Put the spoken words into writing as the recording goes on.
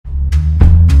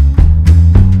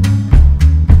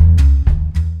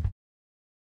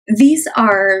These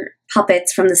are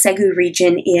puppets from the Segu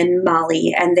region in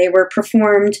Mali, and they were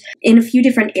performed in a few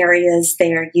different areas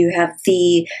there. You have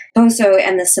the Bozo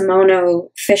and the Somono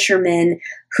fishermen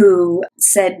who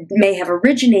said may have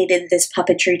originated this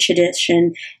puppetry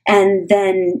tradition, and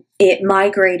then it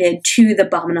migrated to the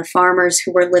Bamana farmers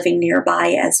who were living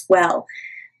nearby as well.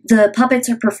 The puppets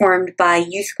are performed by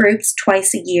youth groups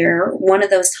twice a year. One of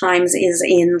those times is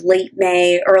in late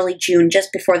May, early June,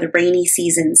 just before the rainy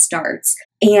season starts.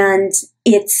 And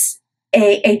it's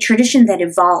a tradition that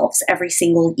evolves every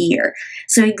single year.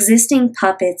 So existing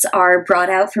puppets are brought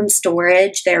out from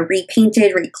storage, they're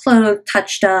repainted, reclothed,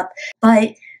 touched up,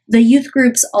 but the youth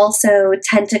groups also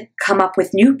tend to come up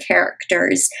with new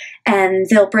characters, and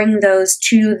they'll bring those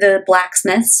to the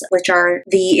blacksmiths, which are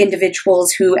the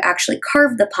individuals who actually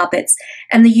carve the puppets,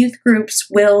 and the youth groups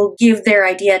will give their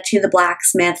idea to the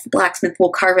blacksmith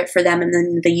will carve it for them, and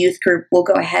then the youth group will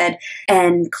go ahead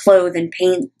and clothe and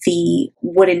paint the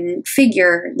wooden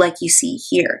figure like you see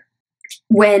here.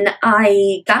 When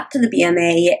I got to the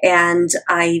BMA and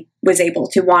I was able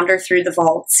to wander through the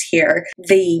vaults here,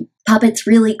 the puppets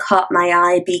really caught my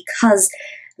eye because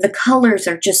the colors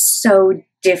are just so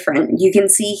different. You can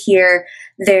see here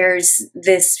there's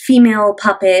this female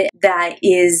puppet that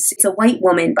it's a white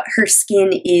woman, but her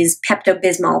skin is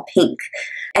Pepto-Bismol pink.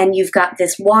 And you've got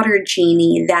this water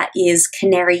genie that is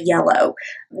canary yellow.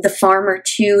 The farmer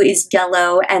too is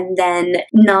yellow, and then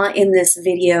not in this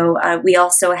video, we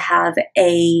also have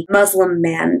a Muslim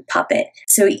man puppet.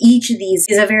 So each of these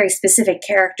is a very specific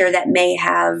character that may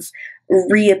have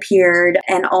reappeared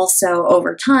and also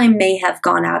over time may have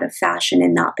gone out of fashion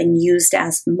and not been used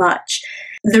as much.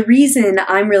 The reason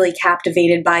I'm really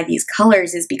captivated by these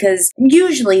colors is because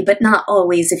usually, but not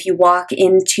always, if you walk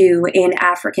into an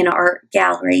African art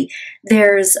gallery,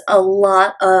 there's a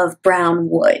lot of brown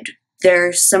wood.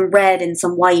 There's some red and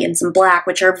some white and some black,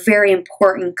 which are very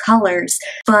important colors,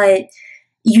 but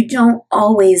you don't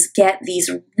always get these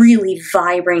really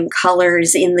vibrant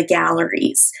colors in the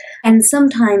galleries. And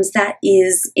sometimes that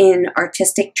is an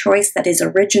artistic choice that is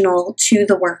original to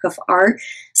the work of art.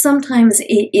 Sometimes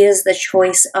it is the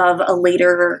choice of a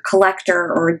later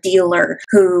collector or dealer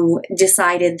who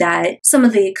decided that some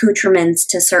of the accoutrements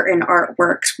to certain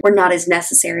artworks were not as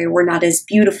necessary, were not as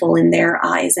beautiful in their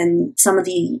eyes, and some of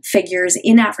the figures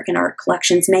in African art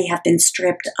collections may have been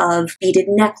stripped of beaded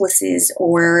necklaces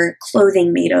or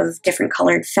clothing made of different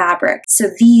colored fabric. So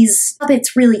these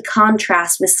puppets really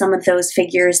contrast with some of those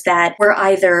figures that were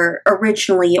either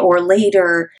originally or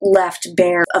later left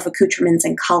bare of accoutrements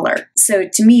and color. So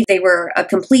to me, they were a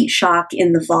complete shock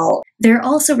in the vault. They're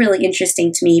also really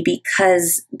interesting to me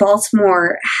because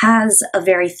Baltimore has a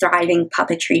very thriving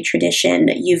puppetry tradition.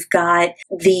 You've got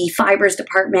the fibers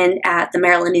department at the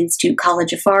Maryland Institute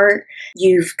College of Art.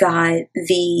 You've got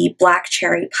the Black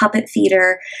Cherry Puppet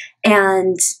Theater,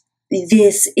 and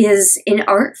this is an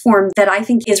art form that I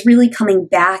think is really coming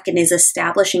back and is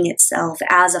establishing itself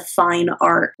as a fine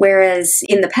art. Whereas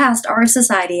in the past, our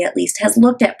society at least has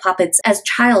looked at puppets as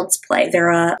child's play. They're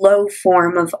a low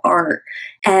form of art.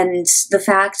 And the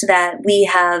fact that we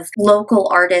have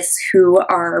local artists who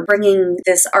are bringing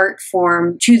this art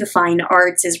form to the fine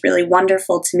arts is really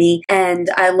wonderful to me. And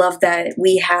I love that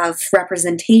we have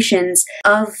representations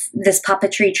of this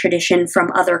puppetry tradition from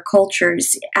other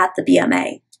cultures at the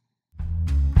BMA.